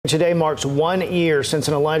Today marks 1 year since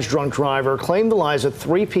an alleged drunk driver claimed the lives of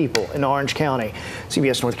 3 people in Orange County.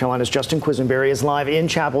 CBS North Carolina's Justin Quisenberry is live in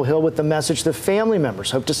Chapel Hill with the message the family members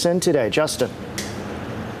hope to send today. Justin.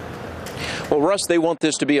 Well, Russ, they want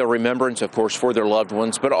this to be a remembrance, of course, for their loved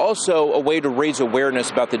ones, but also a way to raise awareness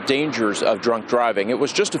about the dangers of drunk driving. It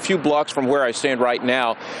was just a few blocks from where I stand right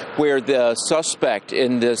now, where the suspect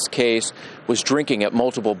in this case was drinking at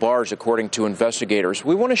multiple bars, according to investigators.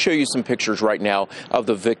 We want to show you some pictures right now of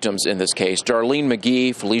the victims in this case. Darlene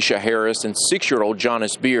McGee, Felicia Harris, and 6-year-old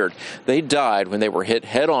Jonas Beard. They died when they were hit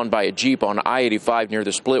head-on by a Jeep on I-85 near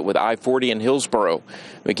the split with I-40 in Hillsboro.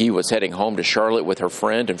 McGee was heading home to Charlotte with her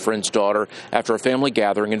friend and friend's daughter after a family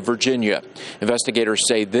gathering in Virginia. Investigators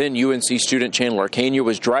say then UNC student Chandler Kenya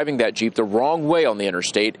was driving that Jeep the wrong way on the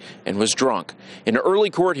interstate and was drunk. In early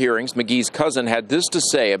court hearings, McGee's cousin had this to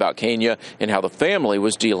say about Kenya and how the family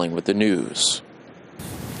was dealing with the news.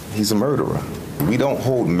 He's a murderer. We don't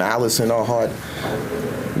hold malice in our heart.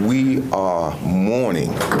 We are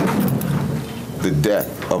mourning the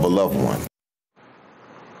death of a loved one.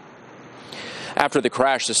 After the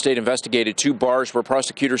crash, the state investigated 2 bars where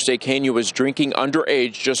prosecutors say Kenya was drinking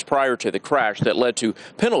underage just prior to the crash that led to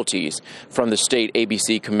penalties from the state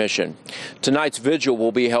ABC Commission. Tonight's vigil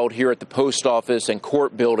will be held here at the post office and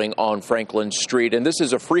court building on Franklin Street, and this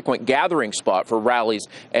is a frequent gathering spot for rallies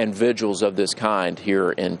and vigils of this kind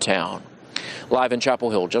here in town. Live in Chapel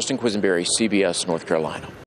Hill, Justin Quisenberry, CBS North Carolina.